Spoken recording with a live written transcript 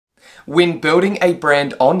When building a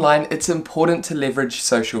brand online, it's important to leverage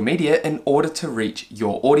social media in order to reach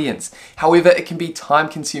your audience. However, it can be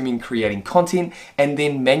time-consuming creating content and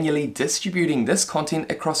then manually distributing this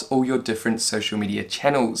content across all your different social media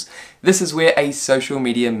channels. This is where a social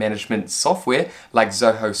media management software like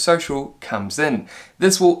Zoho Social comes in.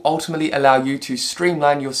 This will ultimately allow you to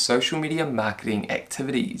streamline your social media marketing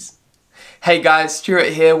activities. Hey guys,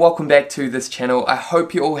 Stewart here, welcome back to this channel. I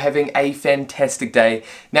hope you're all having a fantastic day.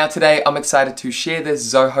 Now today I'm excited to share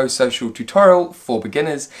this Zoho Social tutorial for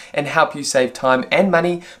beginners and help you save time and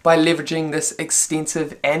money by leveraging this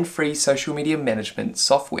extensive and free social media management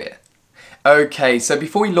software. Okay, so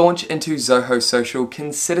before we launch into Zoho Social,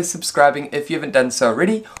 consider subscribing if you haven't done so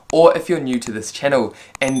already or if you're new to this channel,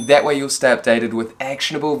 and that way you'll stay updated with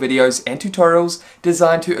actionable videos and tutorials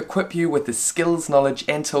designed to equip you with the skills, knowledge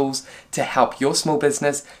and tools to help your small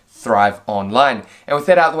business thrive online. And with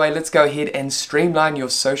that out of the way, let's go ahead and streamline your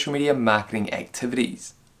social media marketing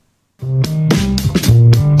activities.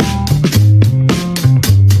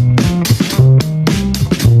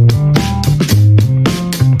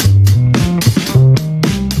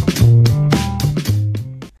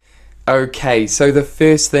 Okay, so the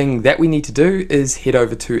first thing that we need to do is head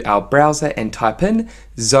over to our browser and type in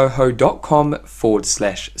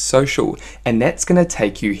zoho.com/social, and that's going to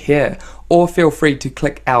take you here. Or feel free to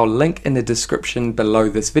click our link in the description below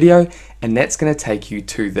this video, and that's going to take you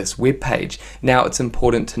to this web page. Now it's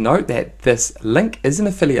important to note that this link is an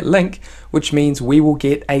affiliate link, which means we will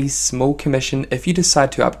get a small commission if you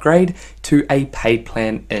decide to upgrade to a paid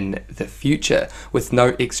plan in the future with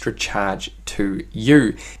no extra charge to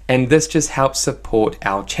you. And this just helps support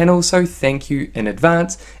our channel, so thank you in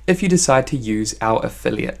advance if you decide to use our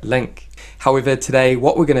affiliate link. However, today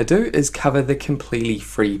what we're going to do is cover the completely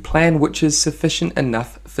free plan, which is sufficient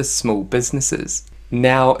enough for small businesses.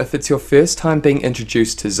 Now, if it's your first time being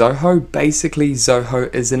introduced to Zoho, basically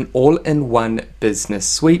Zoho is an all-in-one business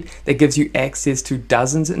suite that gives you access to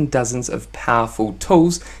dozens and dozens of powerful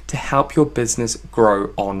tools to help your business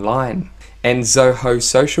grow online. And Zoho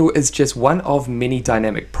Social is just one of many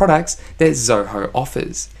dynamic products that Zoho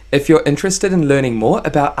offers. If you're interested in learning more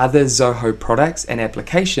about other Zoho products and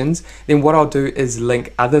applications, then what I'll do is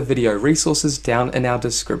link other video resources down in our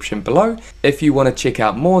description below if you want to check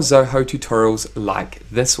out more Zoho tutorials like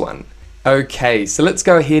this one. Okay, so let's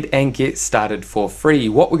go ahead and get started for free.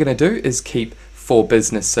 What we're going to do is keep For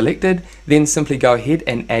Business selected, then simply go ahead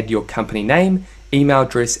and add your company name, email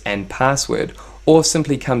address and password, or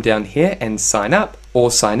simply come down here and sign up or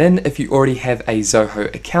sign in if you already have a Zoho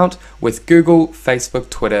account with Google, Facebook,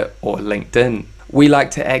 Twitter or LinkedIn. We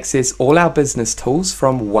like to access all our business tools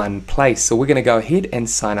from one place, so we're going to go ahead and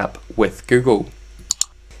sign up with Google.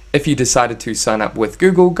 If you decided to sign up with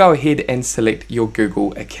Google, go ahead and select your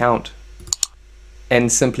Google account and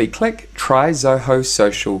simply click Try Zoho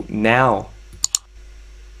Social Now.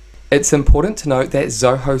 It's important to note that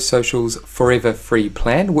Zoho Social's Forever Free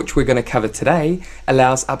plan, which we're going to cover today,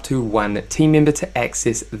 allows up to one team member to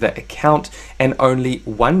access the account and only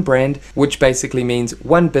one brand, which basically means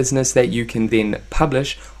one business that you can then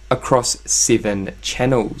publish across 7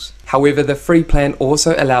 channels. However, the free plan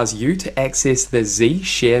also allows you to access the Z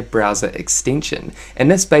Share browser extension,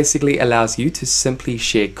 and this basically allows you to simply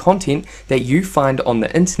share content that you find on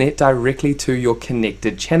the internet directly to your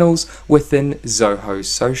connected channels within Zoho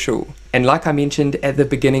Social. And like I mentioned at the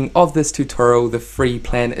beginning of this tutorial, the free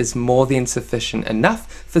plan is more than sufficient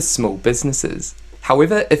enough for small businesses.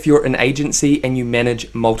 However, if you're an agency and you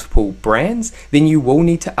manage multiple brands, then you will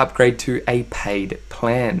need to upgrade to a paid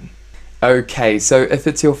plan. Okay, so if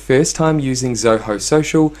it's your first time using Zoho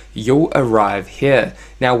Social, you'll arrive here.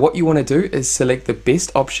 Now what you want to do is select the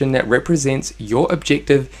best option that represents your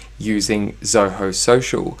objective using Zoho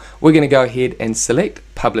Social. We're going to go ahead and select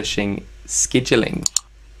Publishing Scheduling.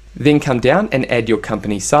 Then come down and add your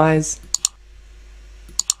company size,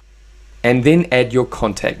 and then add your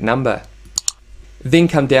contact number. Then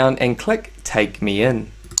come down and click Take Me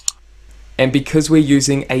In. And because we're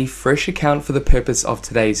using a fresh account for the purpose of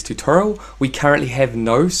today's tutorial, we currently have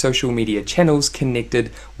no social media channels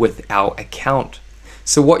connected with our account.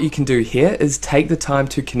 So what you can do here is take the time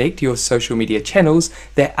to connect your social media channels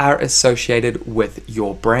that are associated with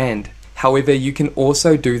your brand. However, you can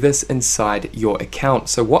also do this inside your account.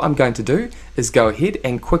 So what I'm going to do is go ahead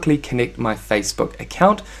and quickly connect my Facebook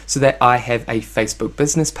account so that I have a Facebook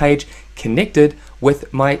business page connected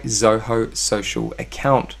with my Zoho Social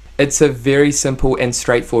account. It's a very simple and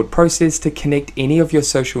straightforward process to connect any of your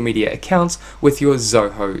social media accounts with your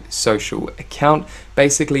Zoho Social account.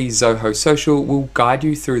 Basically, Zoho Social will guide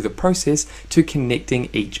you through the process to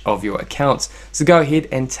connecting each of your accounts. So go ahead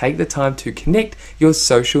and take the time to connect your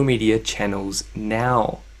social media channels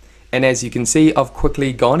now. And as you can see, I've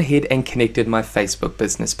quickly gone ahead and connected my Facebook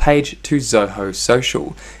business page to Zoho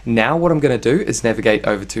Social. Now what I'm going to do is navigate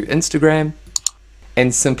over to Instagram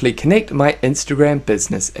and simply connect my Instagram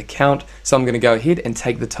business account. So I'm going to go ahead and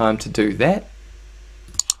take the time to do that.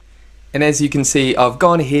 And as you can see, I've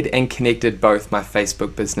gone ahead and connected both my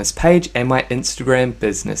Facebook business page and my Instagram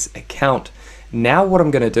business account. Now what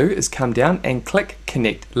I'm going to do is come down and click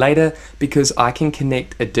connect later, because I can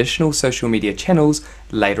connect additional social media channels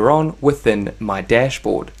later on within my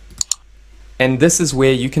dashboard. And this is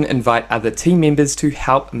where you can invite other team members to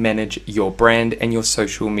help manage your brand and your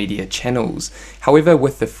social media channels. However,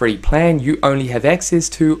 with the free plan, you only have access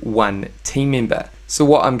to one team member. So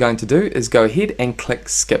what I'm going to do is go ahead and click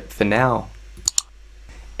skip for now.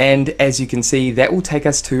 And as you can see, that will take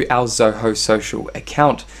us to our Zoho Social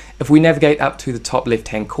account. If we navigate up to the top left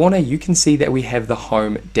hand corner, you can see that we have the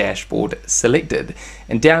home dashboard selected.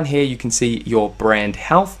 And down here you can see your brand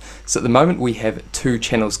health. So at the moment we have two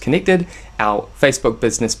channels connected, our Facebook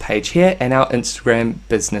business page here and our Instagram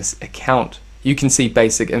business account. You can see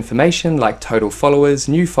basic information like total followers,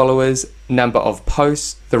 new followers, number of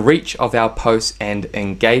posts, the reach of our posts and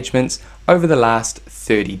engagements over the last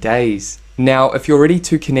 30 days. Now, if you're ready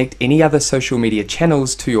to connect any other social media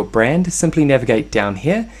channels to your brand, simply navigate down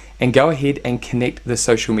here and go ahead and connect the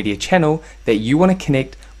social media channel that you want to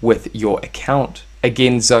connect with your account.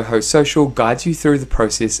 Again, Zoho Social guides you through the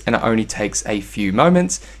process and it only takes a few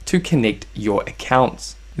moments to connect your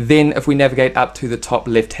accounts. Then if we navigate up to the top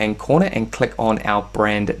left hand corner and click on our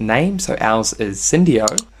brand name, so ours is Cindio.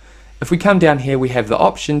 If we come down here, we have the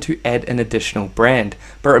option to add an additional brand.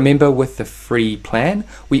 But remember, with the free plan,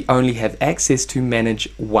 we only have access to manage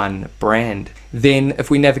one brand. Then if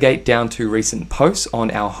we navigate down to recent posts on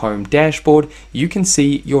our home dashboard, you can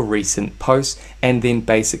see your recent posts and then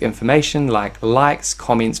basic information like likes,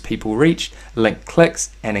 comments people reached, link clicks,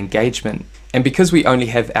 and engagement. And because we only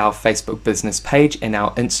have our Facebook business page and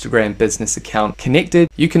our Instagram business account connected,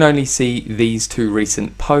 you can only see these two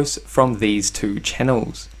recent posts from these two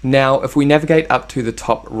channels. Now, if we navigate up to the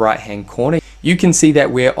top right hand corner, you can see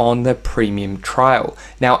that we're on the premium trial.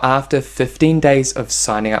 Now, after 15 days of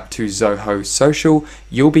signing up to Zoho Social,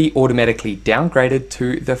 you'll be automatically downgraded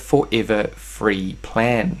to the forever free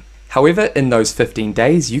plan. However, in those 15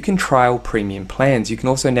 days, you can trial premium plans. You can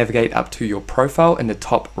also navigate up to your profile in the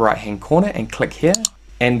top right hand corner and click here,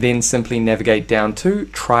 and then simply navigate down to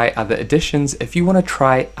try other additions if you want to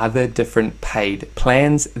try other different paid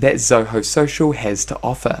plans that Zoho Social has to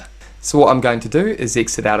offer. So what I'm going to do is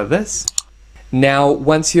exit out of this. Now,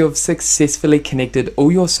 once you have successfully connected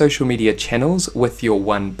all your social media channels with your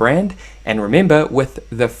one brand, and remember, with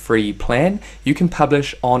the free plan, you can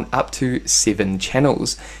publish on up to 7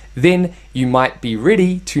 channels. Then you might be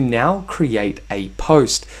ready to now create a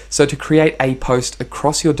post. So to create a post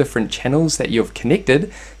across your different channels that you've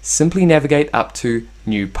connected, simply navigate up to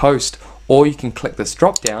New Post, or you can click this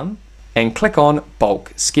drop down and click on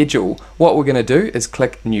Bulk Schedule. What we're going to do is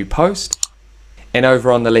click New Post. And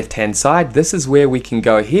over on the left hand side, this is where we can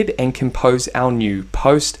go ahead and compose our new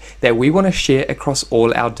post that we want to share across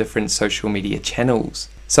all our different social media channels.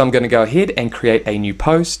 So I'm going to go ahead and create a new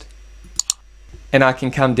post, and I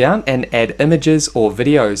can come down and add images or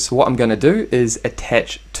videos. So what I'm going to do is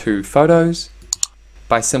attach 2 photos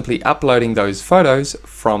by simply uploading those photos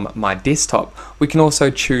from my desktop. We can also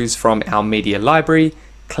choose from our media library,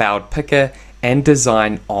 Cloud Picker, and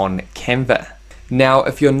design on Canva. Now,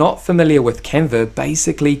 if you're not familiar with Canva,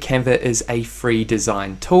 basically Canva is a free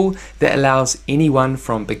design tool that allows anyone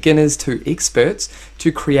from beginners to experts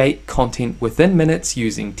to create content within minutes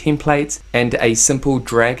using templates and a simple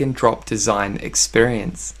drag and drop design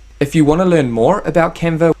experience. If you want to learn more about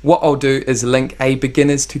Canva, what I'll do is link a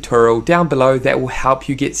beginner's tutorial down below that will help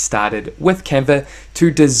you get started with Canva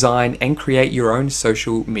to design and create your own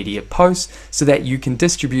social media posts so that you can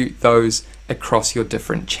distribute those across your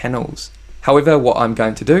different channels. However, what I'm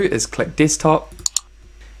going to do is click desktop,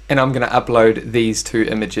 and I'm going to upload these 2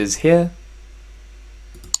 images here,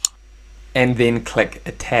 and then click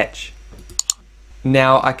attach.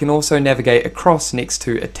 Now I can also navigate across next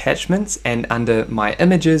to attachments, and under my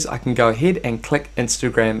images I can go ahead and click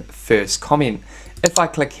Instagram first comment. If I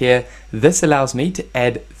click here, this allows me to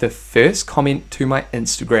add the first comment to my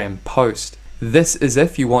Instagram post. This is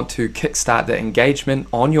if you want to kickstart the engagement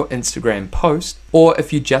on your Instagram post, or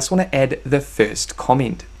if you just want to add the first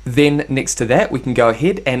comment. Then next to that, we can go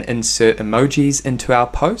ahead and insert emojis into our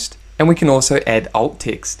post, and we can also add alt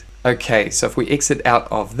text. Okay, so if we exit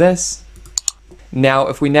out of this, now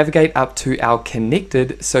if we navigate up to our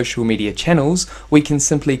connected social media channels, we can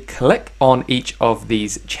simply click on each of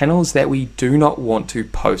these channels that we do not want to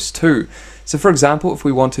post to. So for example, if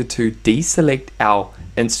we wanted to deselect our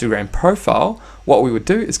Instagram profile, what we would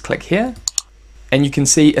do is click here. And you can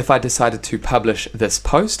see if I decided to publish this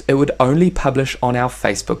post, it would only publish on our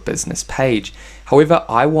Facebook business page. However,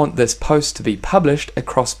 I want this post to be published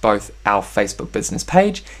across both our Facebook business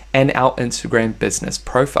page and our Instagram business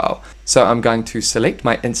profile. So I'm going to select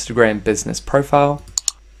my Instagram business profile.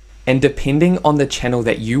 And depending on the channel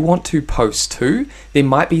that you want to post to, there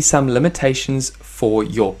might be some limitations for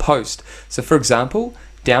your post. So for example,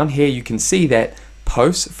 down here you can see that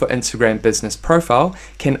posts for Instagram business profile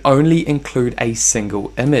can only include a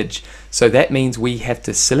single image. So that means we have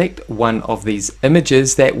to select one of these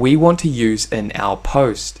images that we want to use in our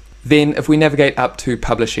post. Then if we navigate up to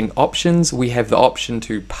publishing options, we have the option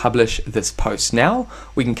to publish this post now.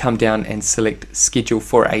 We can come down and select schedule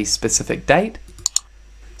for a specific date.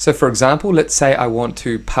 So for example, let's say I want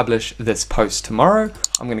to publish this post tomorrow.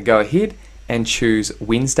 I'm going to go ahead and choose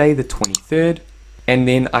Wednesday the 23rd. And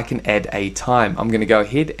then I can add a time. I'm going to go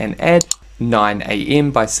ahead and add 9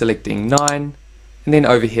 AM by selecting 9, and then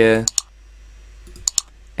over here,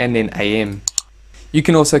 and then AM. You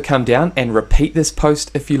can also come down and repeat this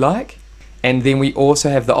post if you like. And then we also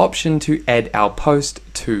have the option to add our post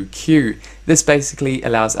to queue. This basically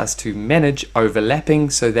allows us to manage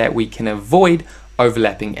overlapping so that we can avoid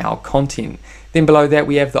overlapping our content. Then below that,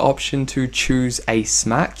 we have the option to choose a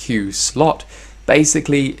smart queue slot.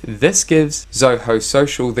 Basically, this gives Zoho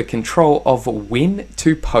Social the control of when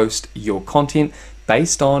to post your content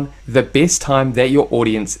based on the best time that your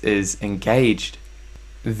audience is engaged.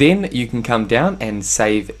 Then you can come down and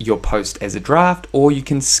save your post as a draft, or you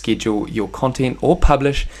can schedule your content or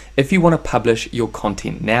publish if you want to publish your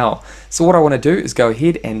content now. So what I want to do is go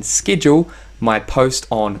ahead and schedule my post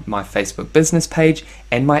on my Facebook business page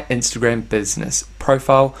and my Instagram business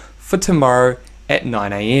profile for tomorrow at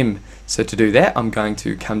 9 AM. So to do that, I'm going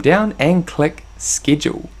to come down and click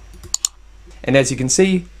schedule. And as you can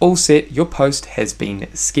see, all set, your post has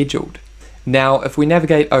been scheduled. Now, if we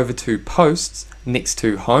navigate over to posts next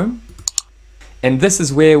to home, and this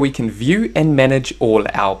is where we can view and manage all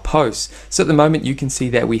our posts. So at the moment, you can see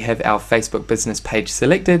that we have our Facebook business page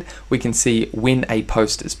selected. We can see when a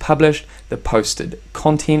post is published, the posted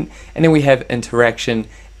content, and then we have interaction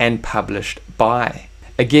and published by.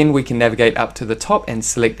 Again, we can navigate up to the top and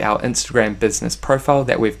select our Instagram business profile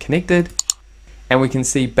that we've connected, and we can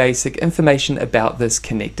see basic information about this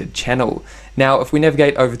connected channel. Now, if we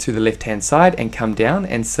navigate over to the left-hand side and come down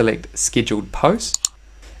and select scheduled posts,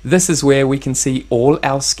 this is where we can see all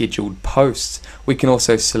our scheduled posts. We can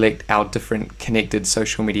also select our different connected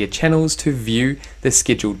social media channels to view the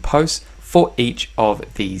scheduled posts for each of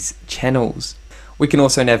these channels. We can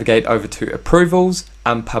also navigate over to approvals,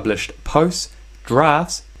 unpublished posts,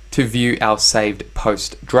 drafts to view our saved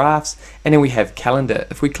post drafts, and then we have calendar.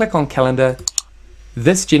 If we click on calendar,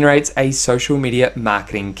 this generates a social media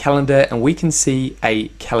marketing calendar, and we can see a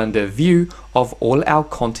calendar view of all our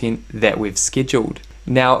content that we've scheduled.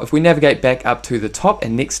 Now, if we navigate back up to the top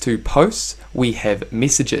and next to posts, we have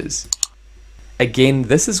messages. Again,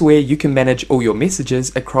 this is where you can manage all your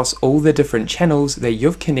messages across all the different channels that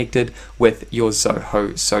you've connected with your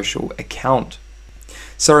Zoho Social account.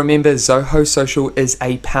 So remember, Zoho Social is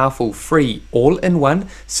a powerful, free, all-in-one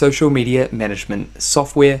social media management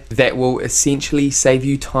software that will essentially save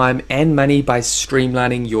you time and money by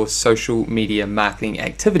streamlining your social media marketing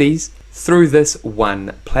activities through this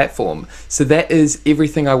one platform. So that is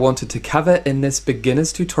everything I wanted to cover in this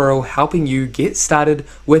beginner's tutorial, helping you get started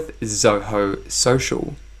with Zoho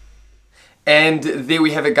Social. And there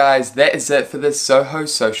we have it, guys. That is it for this Zoho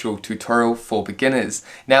Social tutorial for beginners.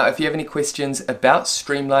 Now, if you have any questions about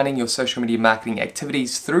streamlining your social media marketing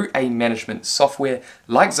activities through a management software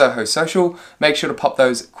like Zoho Social, make sure to pop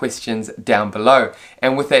those questions down below.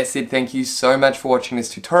 And with that said, thank you so much for watching this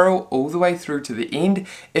tutorial all the way through to the end.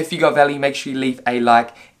 If you got value, make sure you leave a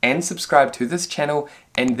like and subscribe to this channel,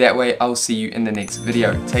 and that way I'll see you in the next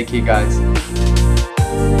video. Take care, guys.